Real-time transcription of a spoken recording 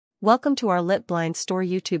Welcome to our Lit Blind Store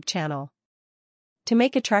YouTube channel. To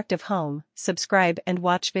make attractive home, subscribe and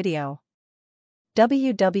watch video.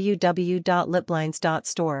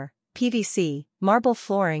 www.litblinds.store. PVC, marble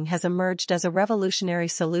flooring has emerged as a revolutionary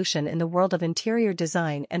solution in the world of interior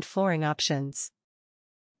design and flooring options.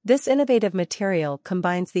 This innovative material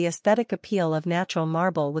combines the aesthetic appeal of natural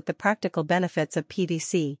marble with the practical benefits of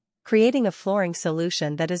PVC, creating a flooring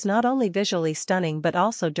solution that is not only visually stunning but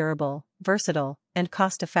also durable, versatile, and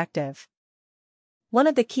cost-effective. One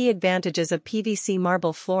of the key advantages of PVC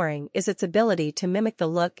marble flooring is its ability to mimic the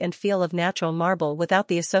look and feel of natural marble without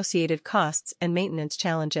the associated costs and maintenance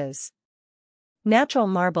challenges. Natural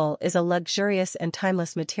marble is a luxurious and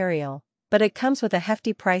timeless material, but it comes with a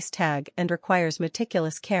hefty price tag and requires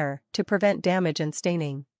meticulous care to prevent damage and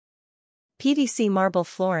staining. PVC marble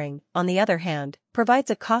flooring, on the other hand, provides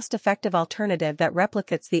a cost-effective alternative that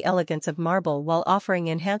replicates the elegance of marble while offering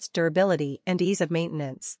enhanced durability and ease of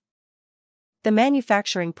maintenance. The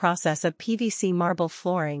manufacturing process of PVC marble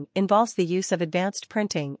flooring involves the use of advanced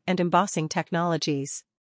printing and embossing technologies.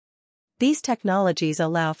 These technologies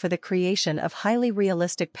allow for the creation of highly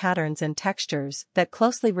realistic patterns and textures that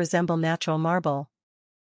closely resemble natural marble.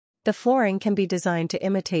 The flooring can be designed to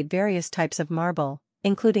imitate various types of marble,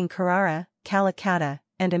 including Carrara, Calacatta,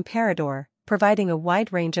 and Emperador, providing a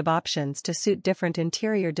wide range of options to suit different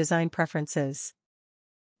interior design preferences.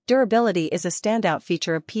 Durability is a standout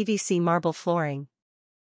feature of PVC marble flooring.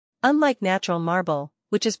 Unlike natural marble,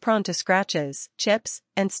 which is prone to scratches, chips,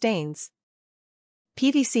 and stains,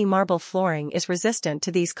 PVC marble flooring is resistant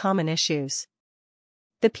to these common issues.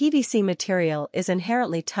 The PVC material is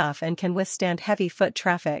inherently tough and can withstand heavy foot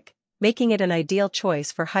traffic, making it an ideal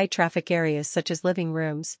choice for high-traffic areas such as living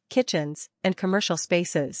rooms, kitchens, and commercial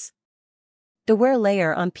spaces. The wear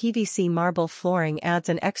layer on PVC marble flooring adds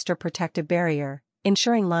an extra protective barrier,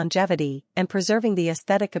 ensuring longevity and preserving the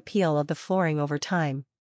aesthetic appeal of the flooring over time.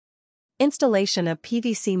 Installation of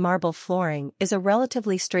PVC marble flooring is a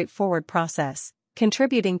relatively straightforward process,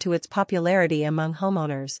 contributing to its popularity among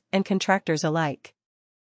homeowners and contractors alike.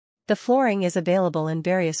 The flooring is available in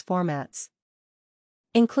various formats,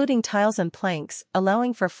 including tiles and planks,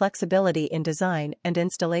 allowing for flexibility in design and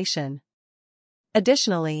installation.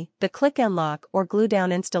 Additionally, the click and lock or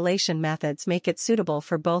glue-down installation methods make it suitable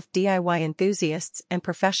for both DIY enthusiasts and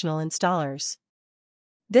professional installers.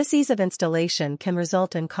 This ease of installation can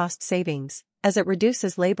result in cost savings, as it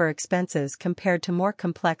reduces labor expenses compared to more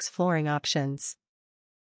complex flooring options.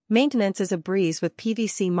 Maintenance is a breeze with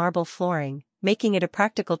PVC marble flooring, making it a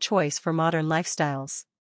practical choice for modern lifestyles.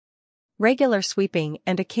 Regular sweeping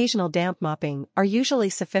and occasional damp mopping are usually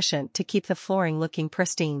sufficient to keep the flooring looking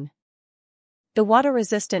pristine. The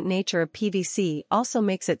water-resistant nature of PVC also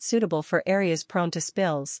makes it suitable for areas prone to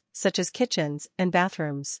spills, such as kitchens and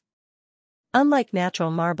bathrooms. Unlike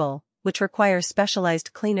natural marble, which requires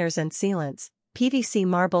specialized cleaners and sealants, PVC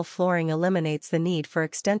marble flooring eliminates the need for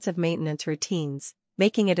extensive maintenance routines,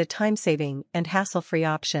 making it a time-saving and hassle-free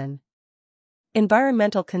option.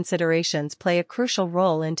 Environmental considerations play a crucial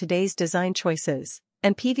role in today's design choices,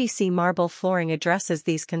 and PVC marble flooring addresses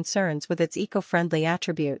these concerns with its eco-friendly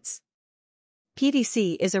attributes.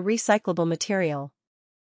 PVC is a recyclable material,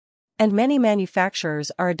 and many manufacturers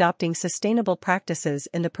are adopting sustainable practices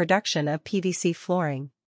in the production of PVC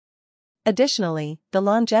flooring. Additionally, the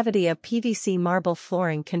longevity of PVC marble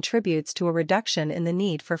flooring contributes to a reduction in the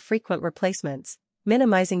need for frequent replacements,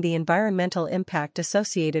 minimizing the environmental impact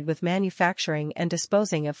associated with manufacturing and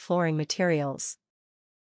disposing of flooring materials.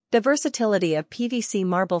 The versatility of PVC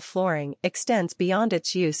marble flooring extends beyond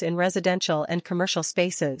its use in residential and commercial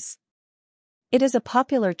spaces. It is a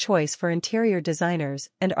popular choice for interior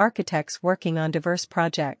designers and architects working on diverse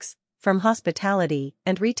projects, from hospitality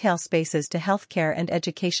and retail spaces to healthcare and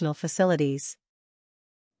educational facilities.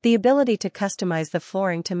 The ability to customize the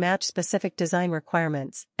flooring to match specific design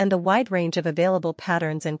requirements and the wide range of available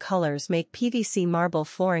patterns and colors make PVC marble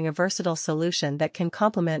flooring a versatile solution that can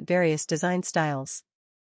complement various design styles.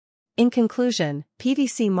 In conclusion,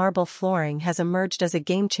 PVC marble flooring has emerged as a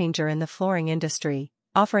game-changer in the flooring industry,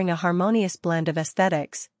 offering a harmonious blend of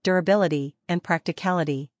aesthetics, durability, and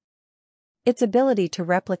practicality. Its ability to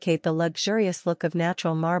replicate the luxurious look of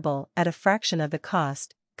natural marble at a fraction of the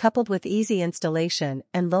cost, coupled with easy installation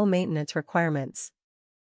and low maintenance requirements,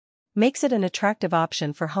 makes it an attractive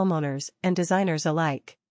option for homeowners and designers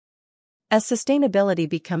alike. As sustainability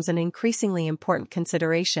becomes an increasingly important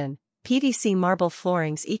consideration, PVC marble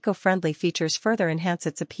flooring's eco-friendly features further enhance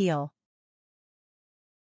its appeal.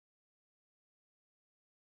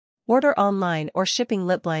 Order online or shipping.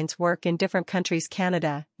 Lit Blinds work in different countries: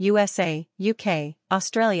 Canada, USA, UK,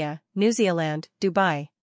 Australia, New Zealand, Dubai.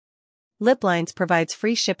 LipBlinds provides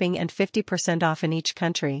free shipping and 50% off in each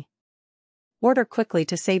country. Order quickly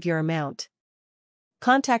to save your amount.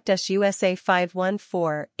 Contact us USA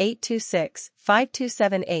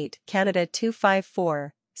 514-826-5278, Canada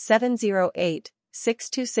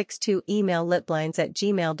 254-708-6262, email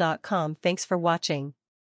lipblinds@gmail.com. Thanks for watching.